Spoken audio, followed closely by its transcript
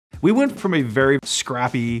We went from a very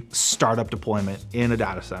scrappy startup deployment in a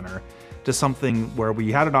data center to something where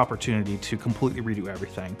we had an opportunity to completely redo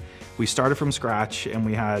everything. We started from scratch and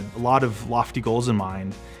we had a lot of lofty goals in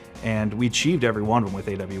mind, and we achieved every one of them with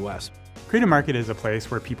AWS. Creative Market is a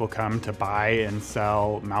place where people come to buy and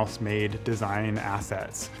sell mouse-made design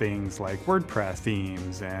assets. Things like WordPress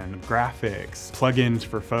themes and graphics, plugins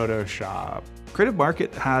for Photoshop. Creative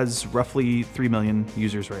Market has roughly 3 million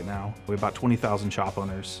users right now. We have about 20,000 shop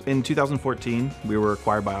owners. In 2014, we were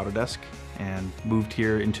acquired by Autodesk and moved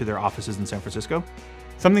here into their offices in San Francisco.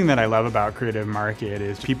 Something that I love about Creative Market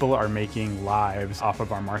is people are making lives off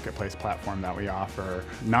of our marketplace platform that we offer.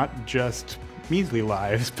 Not just measly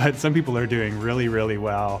lives, but some people are doing really, really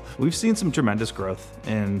well. We've seen some tremendous growth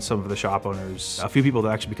in some of the shop owners. A few people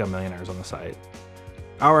that actually become millionaires on the site.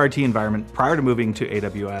 Our IT environment, prior to moving to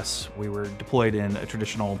AWS, we were deployed in a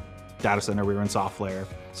traditional data center. We were in SoftLayer.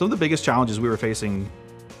 Some of the biggest challenges we were facing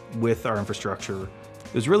with our infrastructure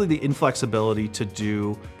was really the inflexibility to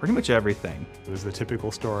do pretty much everything. It was the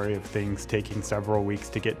typical story of things taking several weeks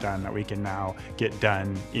to get done that we can now get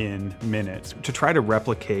done in minutes. To try to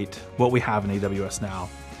replicate what we have in AWS now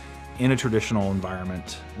in a traditional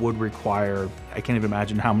environment would require, I can't even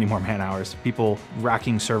imagine how many more man hours, people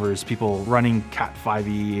racking servers, people running Cat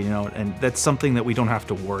 5e, and that's something that we don't have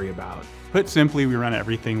to worry about. Put simply, we run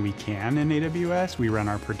everything we can in AWS. We run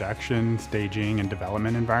our production, staging, and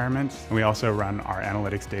development environments. And we also run our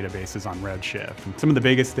analytics databases on Redshift. And some of the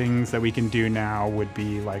biggest things that we can do now would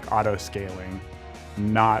be like auto scaling,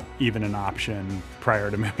 not even an option prior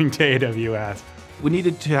to moving to AWS. We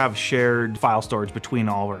needed to have shared file storage between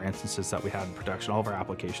all of our instances that we had in production, all of our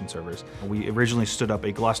application servers. We originally stood up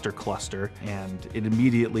a Gluster cluster, and it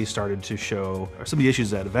immediately started to show some of the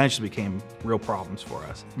issues that eventually became real problems for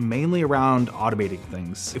us. Mainly around automating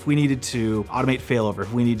things. If we needed to automate failover,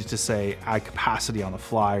 if we needed to say add capacity on the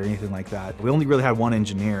fly or anything like that, we only really had one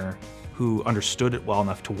engineer who understood it well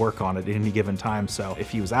enough to work on it at any given time. So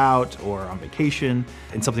if he was out or on vacation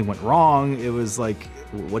and something went wrong, it was like,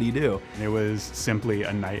 what do you do? It was simply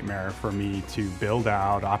a nightmare for me to build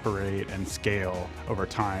out, operate, and scale over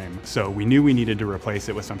time. So we knew we needed to replace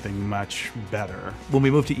it with something much better. When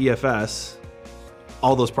we moved to EFS,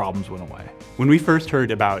 all those problems went away. When we first heard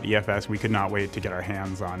about EFS, we could not wait to get our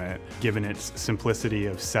hands on it, given its simplicity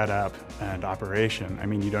of setup and operation. I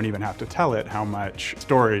mean, you don't even have to tell it how much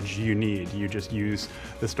storage you need. You just use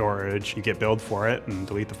the storage, you get billed for it, and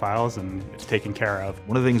delete the files, and it's taken care of.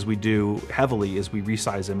 One of the things we do heavily is we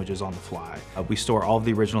resize images on the fly. We store all of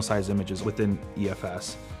the original size images within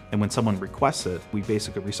EFS. And when someone requests it, we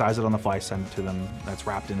basically resize it on the fly, send it to them. That's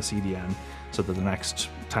wrapped in a CDN, so that the next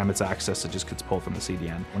time it's accessed, it just gets pulled from the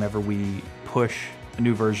CDN. Whenever we push a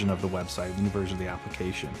new version of the website, a new version of the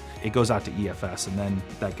application, it goes out to EFS, and then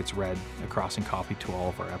that gets read across and copied to all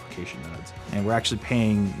of our application nodes. And we're actually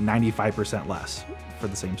paying 95% less for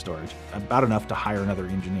the same storage, about enough to hire another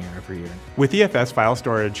engineer every year. With EFS, file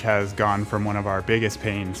storage has gone from one of our biggest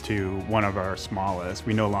pains to one of our smallest.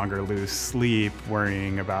 We no longer lose sleep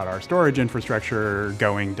worrying about our storage infrastructure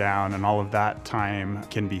going down, and all of that time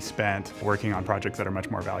can be spent working on projects that are much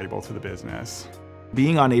more valuable to the business.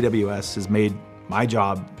 Being on AWS has made my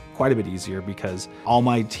job quite a bit easier because all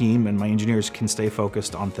my team and my engineers can stay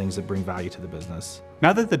focused on things that bring value to the business.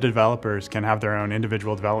 Now that the developers can have their own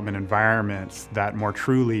individual development environments that more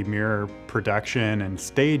truly mirror production and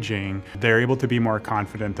staging, they're able to be more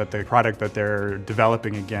confident that the product that they're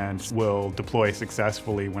developing against will deploy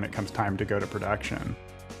successfully when it comes time to go to production.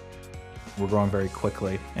 We're growing very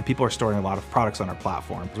quickly, and people are storing a lot of products on our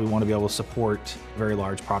platform. We want to be able to support very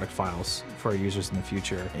large product files for our users in the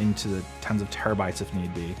future, into the tens of terabytes if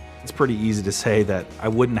need be. It's pretty easy to say that I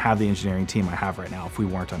wouldn't have the engineering team I have right now if we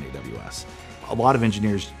weren't on AWS. A lot of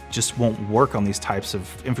engineers just won't work on these types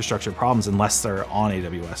of infrastructure problems unless they're on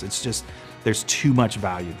AWS. It's just, there's too much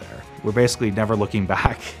value there. We're basically never looking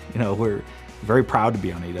back. We're very proud to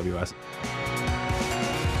be on AWS.